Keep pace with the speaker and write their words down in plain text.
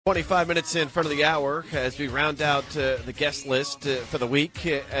25 minutes in front of the hour as we round out the guest list for the week,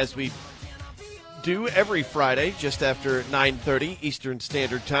 as we do every Friday just after 9:30 Eastern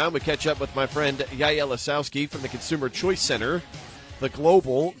Standard Time. We catch up with my friend Yael Lisowski from the Consumer Choice Center. The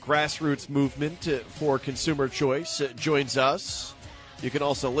global grassroots movement for consumer choice joins us. You can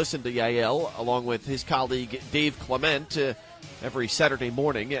also listen to Yael along with his colleague Dave Clement every Saturday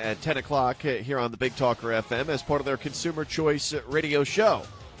morning at 10 o'clock here on the Big Talker FM as part of their Consumer Choice radio show.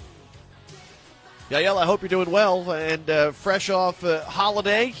 Yael, I hope you're doing well and fresh off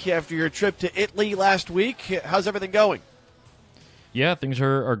holiday after your trip to Italy last week. How's everything going? Yeah, things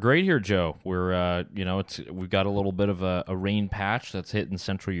are great here, Joe. We're we've got a little bit of a rain patch that's hit in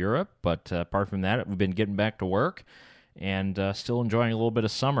Central Europe, but apart from that, we've been getting back to work and still enjoying a little bit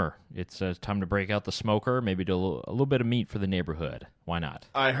of summer. It's time to break out the smoker, maybe do a little bit of meat for the neighborhood. Why not?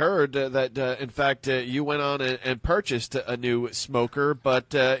 I heard that, in fact, you went on and purchased a new smoker, but,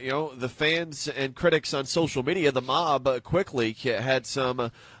 the fans and critics on social media, the mob, quickly had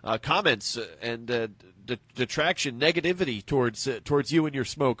some comments and detraction, negativity towards you and your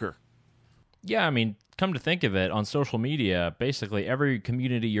smoker. Yeah, I mean, come to think of it, on social media, basically every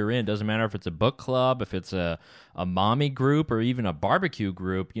community you're in, doesn't matter if it's a book club, if it's a mommy group, or even a barbecue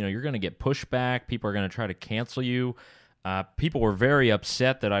group, you're going to get pushback. People are going to try to cancel you. People were very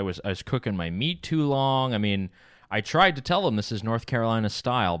upset that I was cooking my meat too long. I mean, I tried to tell them this is North Carolina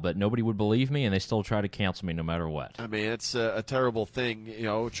style, but nobody would believe me, and they still try to cancel me no matter what. I mean, it's a terrible thing,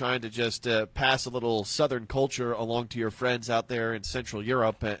 trying to just pass a little Southern culture along to your friends out there in Central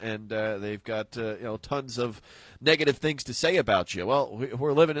Europe, and they've got, tons of negative things to say about you. Well,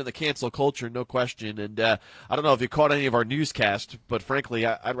 we're living in the cancel culture, no question, and I don't know if you caught any of our newscast, but frankly,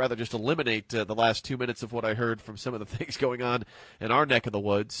 I'd rather just eliminate the last 2 minutes of what I heard from some of the things going on in our neck of the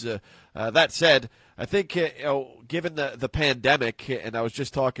woods. That said, I think, given the pandemic, and I was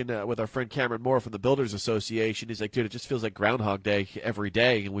just talking with our friend Cameron Moore from the Builders Association, he's like, dude, it just feels like Groundhog Day every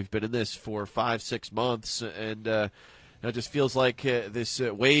day, and we've been in this for 5-6 months, and it just feels like this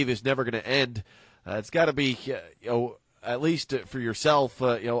wave is never going to end. It's got to be, at least for yourself,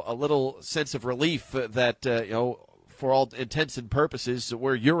 a little sense of relief that, for all intents and purposes,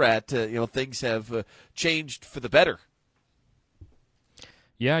 where you're at, things have changed for the better.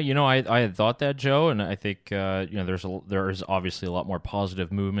 Yeah, I had thought that, Joe, and I think there's obviously a lot more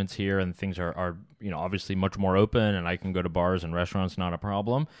positive movements here, and things are obviously much more open, and I can go to bars and restaurants, not a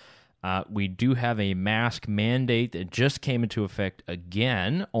problem. We do have a mask mandate that just came into effect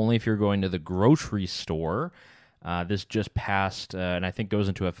again, only if you're going to the grocery store. This just passed, and I think goes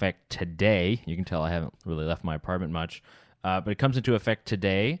into effect today. You can tell I haven't really left my apartment much, but it comes into effect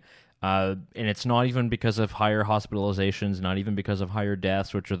today. And it's not even because of higher hospitalizations, not even because of higher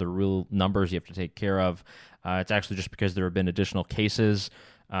deaths, which are the real numbers you have to take care of. It's actually just because there have been additional cases.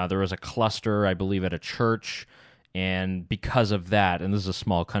 There was a cluster, I believe, at a church, and because of that, and this is a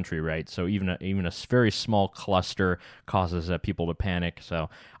small country, right? So even a very small cluster causes people to panic. So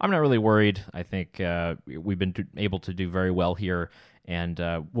I'm not really worried. I think we've been able to do very well here. And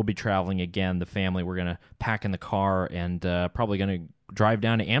we'll be traveling again. The family, we're going to pack in the car and probably going to drive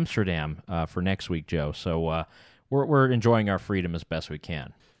down to Amsterdam for next week, Joe. So we're enjoying our freedom as best we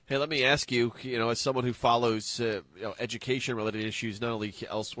can. Hey, let me ask you, as someone who follows, education-related issues not only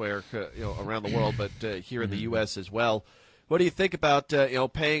elsewhere, around the world, but here in the U.S. as well, what do you think about,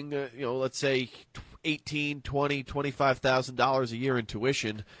 paying, let's say, $18,000, $20,000, $25,000 a year in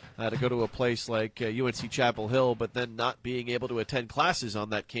tuition to go to a place like UNC Chapel Hill, but then not being able to attend classes on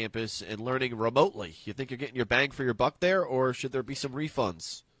that campus and learning remotely? You think you're getting your bang for your buck there, or should there be some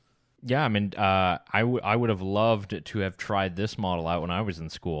refunds? Yeah, I mean, I would have loved to have tried this model out when I was in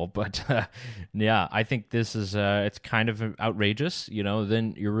school, but yeah, I think this is it's kind of outrageous.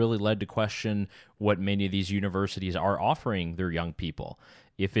 Then you're really led to question what many of these universities are offering their young people.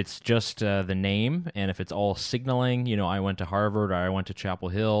 If it's just the name, and if it's all signaling, I went to Harvard or I went to Chapel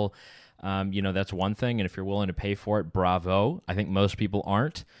Hill, that's one thing. And if you're willing to pay for it, bravo. I think most people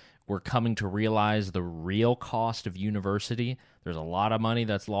aren't. We're coming to realize the real cost of university. There's a lot of money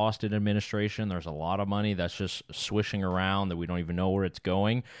that's lost in administration. There's a lot of money that's just swishing around that we don't even know where it's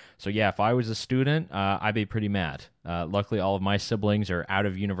going. So yeah, if I was a student, I'd be pretty mad. Luckily, all of my siblings are out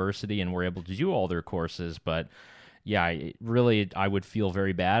of university and were able to do all their courses, but yeah, I would feel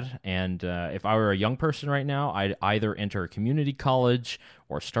very bad. And if I were a young person right now, I'd either enter a community college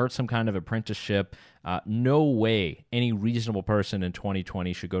or start some kind of apprenticeship. No way any reasonable person in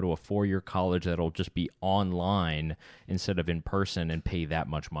 2020 should go to a 4-year college that'll just be online instead of in person and pay that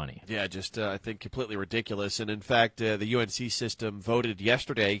much money. Yeah, just I think completely ridiculous. And in fact, the UNC system voted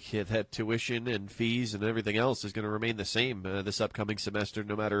yesterday that tuition and fees and everything else is going to remain the same this upcoming semester,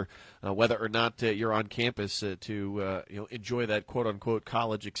 no matter whether or not you're on campus to enjoy that quote unquote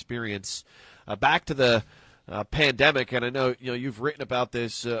college experience. Back to the pandemic, and I know you've written about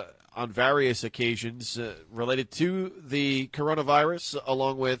this on various occasions related to the coronavirus,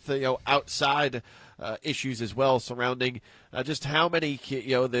 along with outside issues as well surrounding just how many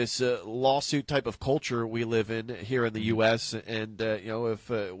this lawsuit type of culture we live in here in the U.S. And if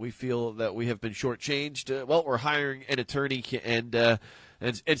we feel that we have been shortchanged, well, we're hiring an attorney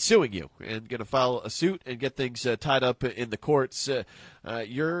and suing you and going to file a suit and get things tied up in the courts.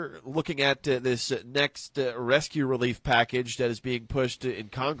 You're looking at this next rescue relief package that is being pushed in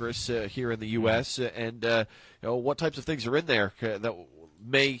Congress here in the U.S. And what types of things are in there that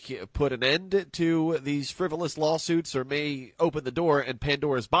may put an end to these frivolous lawsuits or may open the door and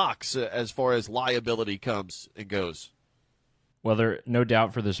Pandora's box as far as liability comes and goes. Well, there no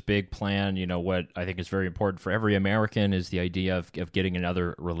doubt for this big plan, what I think is very important for every American is the idea of getting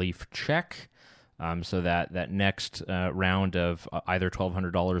another relief check, so that next round of either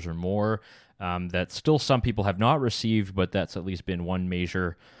 $1,200 or more that still some people have not received, but that's at least been one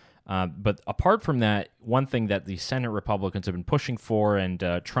measure. But apart from that, one thing that the Senate Republicans have been pushing for, and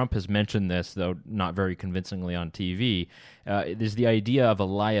Trump has mentioned this, though not very convincingly on TV, is the idea of a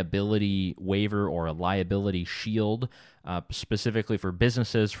liability waiver or a liability shield, specifically for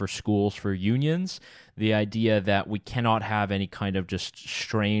businesses, for schools, for unions. The idea that we cannot have any kind of just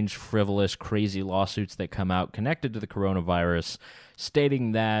strange, frivolous, crazy lawsuits that come out connected to the coronavirus,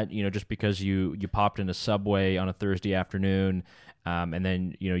 stating that, just because you popped in a Subway on a Thursday afternoon, and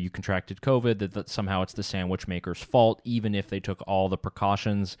then you contracted COVID, that somehow it's the sandwich maker's fault, even if they took all the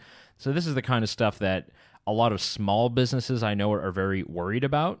precautions. So this is the kind of stuff that a lot of small businesses I know are very worried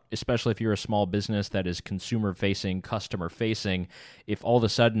about, especially if you're a small business that is consumer-facing, customer-facing. If all of a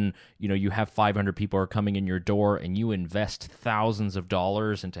sudden, you have 500 people are coming in your door and you invest thousands of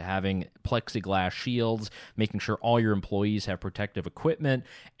dollars into having plexiglass shields, making sure all your employees have protective equipment,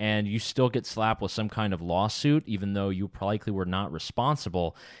 and you still get slapped with some kind of lawsuit, even though you likely were not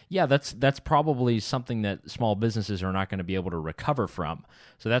responsible, yeah, that's probably something that small businesses are not going to be able to recover from.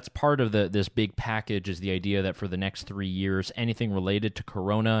 So that's part of this big package, is the idea that for the next 3 years, anything related to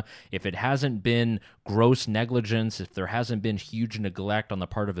Corona, if it hasn't been gross negligence, if there hasn't been huge neglect on the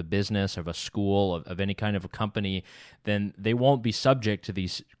part of a business, of a school, of any kind of a company, then they won't be subject to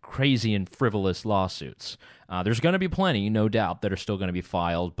these crazy and frivolous lawsuits. There's going to be plenty, no doubt, that are still going to be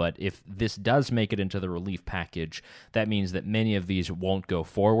filed, but if this does make it into the relief package, that means that many of these won't go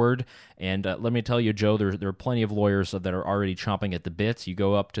forward. And let me tell you, Joe, there are plenty of lawyers that are already chomping at the bits. You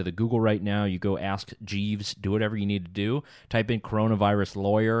go up to the Google right now, you go ask Jeeves, do whatever you need to do, type in coronavirus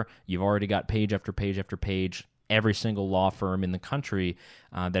lawyer, you've already got page after page after page. Every single law firm in the country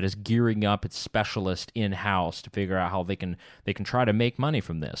that is gearing up its specialist in-house to figure out how they can try to make money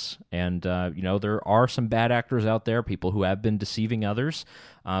from this. And there are some bad actors out there, people who have been deceiving others,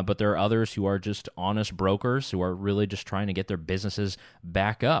 but there are others who are just honest brokers who are really just trying to get their businesses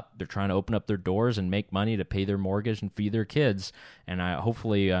back up. They're trying to open up their doors and make money to pay their mortgage and feed their kids. And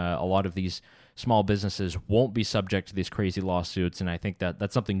hopefully a lot of these small businesses won't be subject to these crazy lawsuits, and I think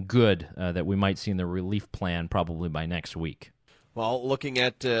that's something good that we might see in the relief plan probably by next week. Well, looking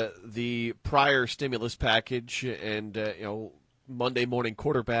at the prior stimulus package and Monday morning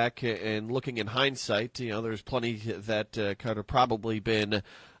quarterback, and looking in hindsight, there's plenty that could have probably been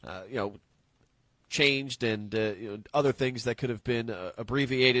changed, and other things that could have been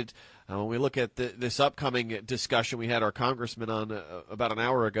abbreviated. When we look at this upcoming discussion, we had our congressman on about an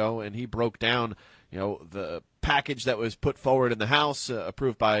hour ago, and he broke down the package that was put forward in the House,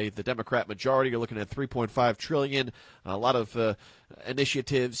 approved by the Democrat majority. You're looking at $3.5 trillion, a lot of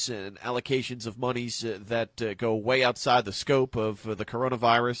initiatives and allocations of monies that go way outside the scope of the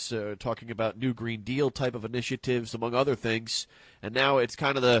coronavirus, talking about New Green Deal type of initiatives, among other things. And now it's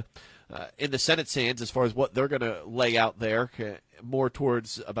kind of in the Senate's hands as far as what they're going to lay out there, more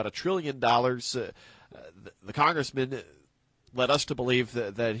towards about $1 trillion. The congressman led us to believe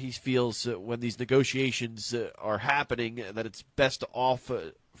that he feels when these negotiations are happening that it's best off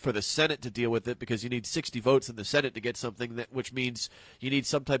for the Senate to deal with it, because you need 60 votes in the Senate to get something, which means you need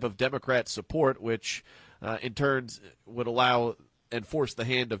some type of Democrat support, which in turn would allow and force the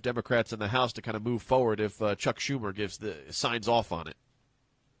hand of Democrats in the House to kind of move forward if Chuck Schumer signs off on it.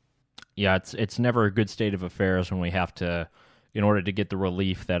 Yeah, it's never a good state of affairs when we have to in order to get the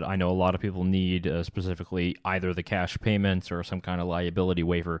relief that I know a lot of people need, specifically either the cash payments or some kind of liability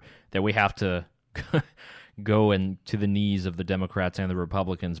waiver, that we have to go to the knees of the Democrats and the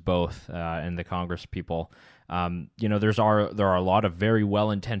Republicans both, and the Congress people. There are a lot of very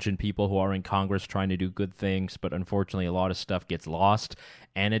well-intentioned people who are in Congress trying to do good things, but unfortunately a lot of stuff gets lost,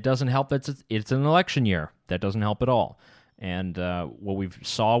 and it doesn't help that it's an election year. That doesn't help at all. And what we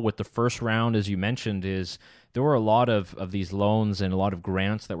saw with the first round, as you mentioned, is there were a lot of these loans and a lot of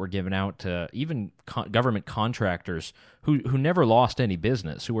grants that were given out to even government contractors who never lost any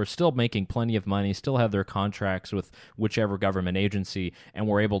business, who were still making plenty of money, still have their contracts with whichever government agency, and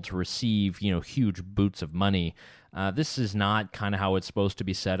were able to receive huge boots of money. This is not kind of how it's supposed to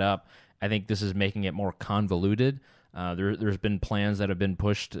be set up. I think this is making it more convoluted. There's been plans that have been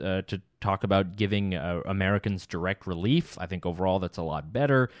pushed to talk about giving Americans direct relief. I think overall that's a lot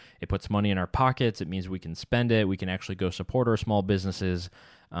better. It puts money in our pockets. It means we can spend it. We can actually go support our small businesses.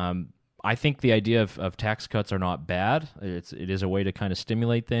 I think the idea of tax cuts are not bad. It is a way to kind of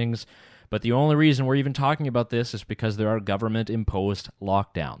stimulate things. But the only reason we're even talking about this is because there are government-imposed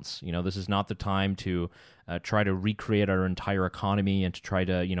lockdowns. This is not the time to try to recreate our entire economy and to try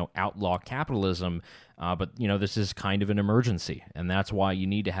to, outlaw capitalism. But this is kind of an emergency, and that's why you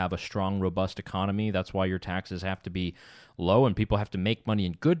need to have a strong, robust economy. That's why your taxes have to be low, and people have to make money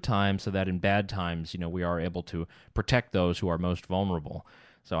in good times so that in bad times, we are able to protect those who are most vulnerable.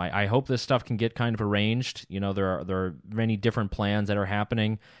 So I hope this stuff can get kind of arranged. There are many different plans that are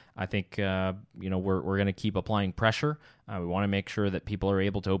happening. I think we're going to keep applying pressure. We want to make sure that people are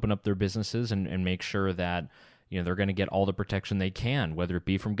able to open up their businesses and make sure that they're going to get all the protection they can, whether it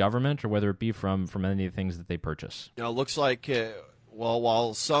be from government or whether it be from any of the things that they purchase. It looks like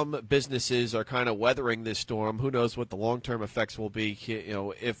while some businesses are kind of weathering this storm, who knows what the long-term effects will be,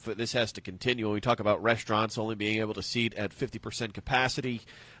 if this has to continue. When we talk about restaurants only being able to seat at 50% capacity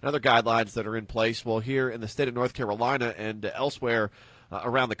and other guidelines that are in place, well, here in the state of North Carolina and elsewhere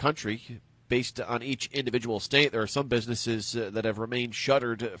around the country, based on each individual state, there are some businesses that have remained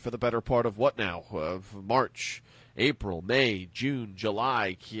shuttered for the better part of what now? March, April, May, June,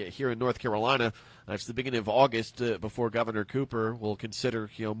 July. Here in North Carolina, it's the beginning of August before Governor Cooper will consider,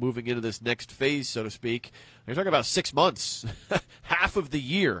 moving into this next phase, so to speak. You're talking about 6 months, half of the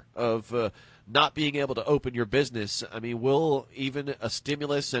year of not being able to open your business. I mean, will even a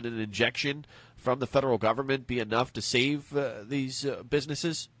stimulus and an injection from the federal government be enough to save these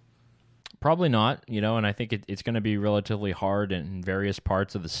businesses? Probably not, and I think it's going to be relatively hard in various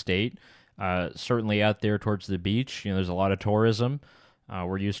parts of the state. Certainly out there towards the beach, there's a lot of tourism.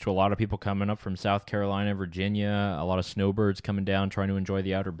 We're used to a lot of people coming up from South Carolina, Virginia, a lot of snowbirds coming down trying to enjoy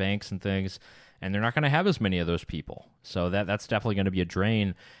the Outer Banks and things, and they're not going to have as many of those people. So that's definitely going to be a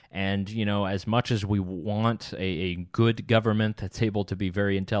drain. And, as much as we want a good government that's able to be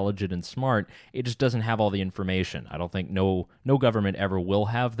very intelligent and smart, it just doesn't have all the information. I don't think no government ever will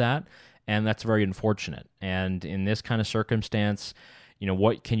have that, and that's very unfortunate. And in this kind of circumstance,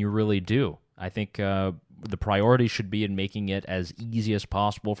 what can you really do? I think the priority should be in making it as easy as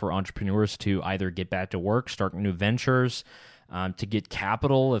possible for entrepreneurs to either get back to work, start new ventures, to get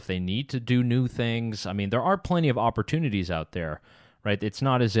capital if they need to do new things. I mean, there are plenty of opportunities out there, right? It's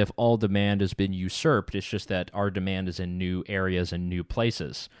not as if all demand has been usurped. It's just that our demand is in new areas and new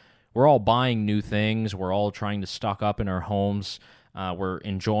places. We're all buying new things. We're all trying to stock up in our homes. We're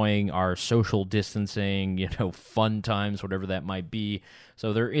enjoying our social distancing, fun times, whatever that might be.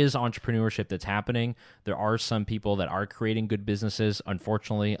 So there is entrepreneurship that's happening. There are some people that are creating good businesses.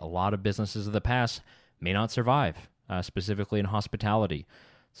 Unfortunately, a lot of businesses of the past may not survive, specifically in hospitality.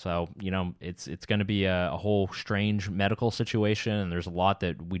 So, it's going to be a whole strange medical situation, and there's a lot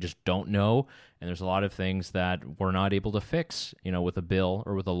that we just don't know, and there's a lot of things that we're not able to fix, with a bill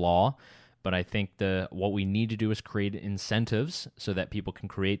or with a law. But I think what we need to do is create incentives so that people can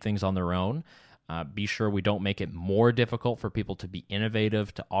create things on their own. Be sure we don't make it more difficult for people to be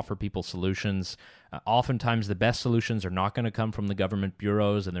innovative, to offer people solutions. Oftentimes, the best solutions are not going to come from the government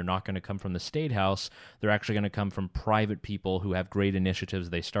bureaus, and they're not going to come from the State House. They're actually going to come from private people who have great initiatives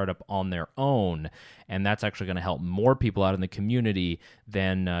they start up on their own, and that's actually going to help more people out in the community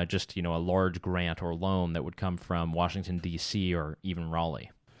than just a large grant or loan that would come from Washington, D.C. or even Raleigh.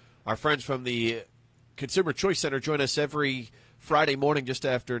 Our friends from the Consumer Choice Center join us every Friday morning just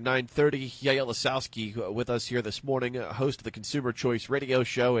after 9:30. Yael Lisowski with us here this morning, host of the Consumer Choice radio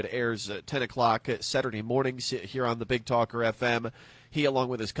show. It airs at 10 o'clock Saturday mornings here on the Big Talker FM. He, along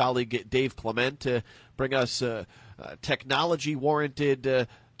with his colleague Dave Clement, bring us technology-warranted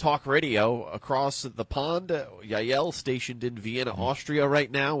talk radio across the pond. Yael stationed in Vienna, Austria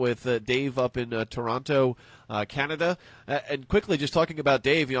right now with Dave up in Toronto, Canada. And quickly, just talking about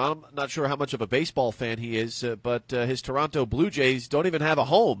Dave, I'm not sure how much of a baseball fan he is, but his Toronto Blue Jays don't even have a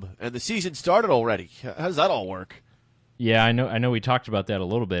home, and the season started already. How does that all work? Yeah, I know. We talked about that a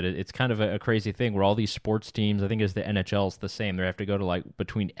little bit. It's kind of a crazy thing where all these sports teams, I think as the NHL is the same, they have to go to like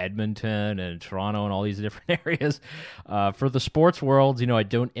between Edmonton and Toronto and all these different areas. For the sports world, I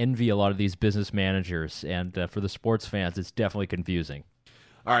don't envy a lot of these business managers, and for the sports fans, it's definitely confusing.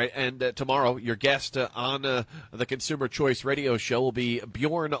 All right, and tomorrow your guest on the Consumer Choice Radio Show will be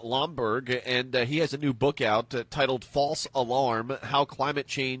Bjorn Lomborg, and he has a new book out titled False Alarm: How Climate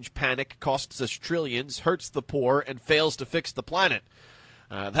Change Panic Costs Us Trillions, Hurts the Poor, and Fails to Fix the Planet.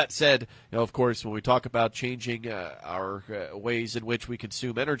 That said, of course, when we talk about changing our ways in which we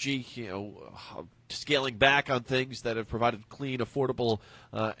consume energy, scaling back on things that have provided clean, affordable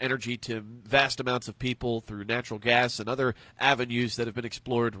energy to vast amounts of people through natural gas and other avenues that have been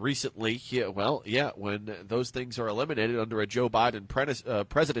explored recently. When those things are eliminated under a Joe Biden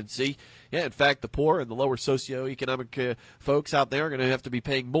presidency, in fact, the poor and the lower socioeconomic folks out there are going to have to be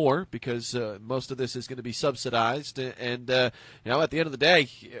paying more because most of this is going to be subsidized. And, at the end of the day,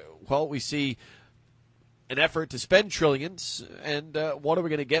 we see an effort to spend trillions, and what are we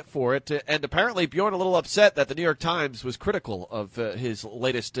going to get for it? And apparently Bjorn a little upset that the New York Times was critical of his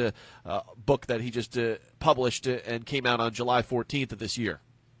latest book that he just published and came out on July 14th of this year.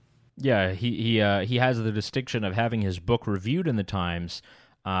 Yeah, he has the distinction of having his book reviewed in the Times,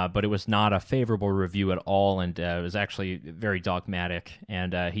 but it was not a favorable review at all, and it was actually very dogmatic.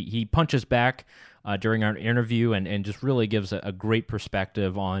 And he punches back during our interview and just really gives a great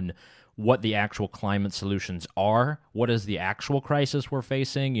perspective on what the actual climate solutions are, what is the actual crisis we're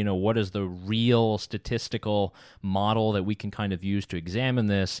facing, what is the real statistical model that we can kind of use to examine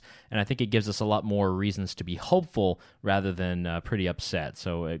this, and I think it gives us a lot more reasons to be hopeful rather than pretty upset.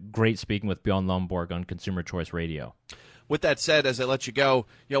 So great speaking with Bjorn Lomborg on Consumer Choice Radio. With that said, as I let you go,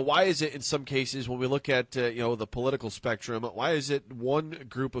 why is it in some cases when we look at the political spectrum, why is it one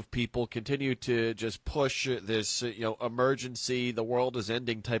group of people continue to just push this emergency, the world is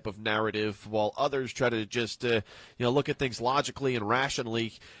ending type of narrative, while others try to just look at things logically and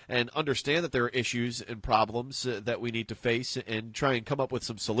rationally and understand that there are issues and problems that we need to face and try and come up with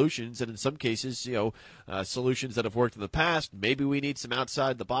some solutions, and in some cases solutions that have worked in the past. Maybe we need some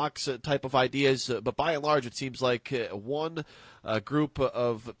outside the box type of ideas, but by and large it seems like one group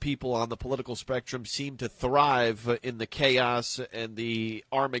of people on the political spectrum seem to thrive in the chaos and the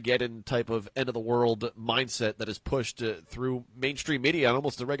Armageddon type of end-of-the-world mindset that is pushed through mainstream media on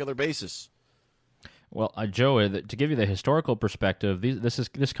almost a regular basis. Well, Joe, to give you the historical perspective,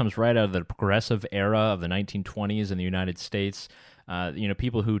 this comes right out of the progressive era of the 1920s in the United States.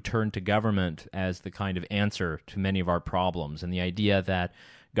 People who turned to government as the kind of answer to many of our problems, and the idea that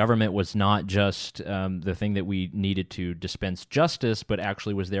government was not just the thing that we needed to dispense justice, but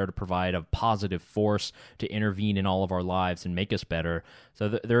actually was there to provide a positive force to intervene in all of our lives and make us better. So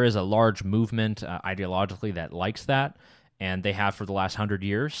there is a large movement ideologically that likes that, and they have for the last 100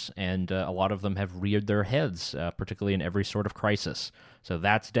 years, and a lot of them have reared their heads, particularly in every sort of crisis. So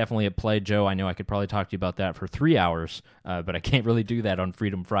that's definitely at play, Joe. I know I could probably talk to you about that for 3 hours, but I can't really do that on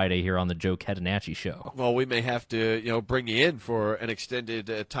Freedom Friday here on the Joe Catanacci Show. Well, we may have to, bring you in for an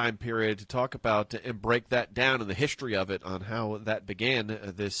extended time period to talk about and break that down and the history of it on how that began,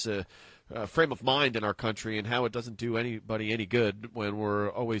 this frame of mind in our country, and how it doesn't do anybody any good when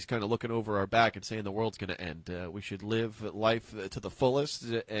we're always kind of looking over our back and saying the world's going to end. We should live life to the fullest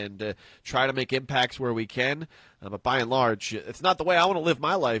and try to make impacts where we can. But by and large, it's not the way I want to live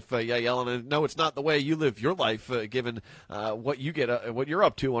my life, Yael, and I know it's not the way you live your life, given what you're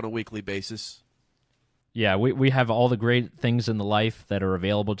up to on a weekly basis. Yeah, we have all the great things in the life that are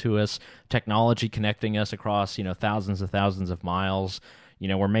available to us, technology connecting us across, thousands and thousands of miles.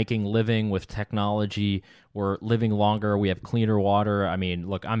 We're making living with technology. We're living longer. We have cleaner water. I mean,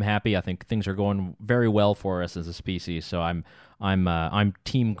 look, I'm happy. I think things are going very well for us as a species. So I'm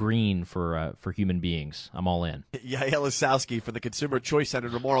team green for human beings. I'm all in. Yael Lisowski from the Consumer Choice Center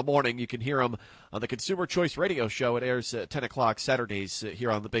tomorrow morning. You can hear him on the Consumer Choice Radio Show. It airs at 10 o'clock Saturdays here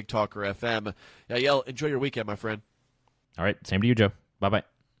on the Big Talker FM. Yael, enjoy your weekend, my friend. All right. Same to you, Joe. Bye-bye.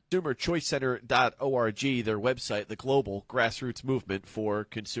 ConsumerChoiceCenter.org, their website, the global grassroots movement for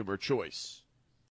consumer choice.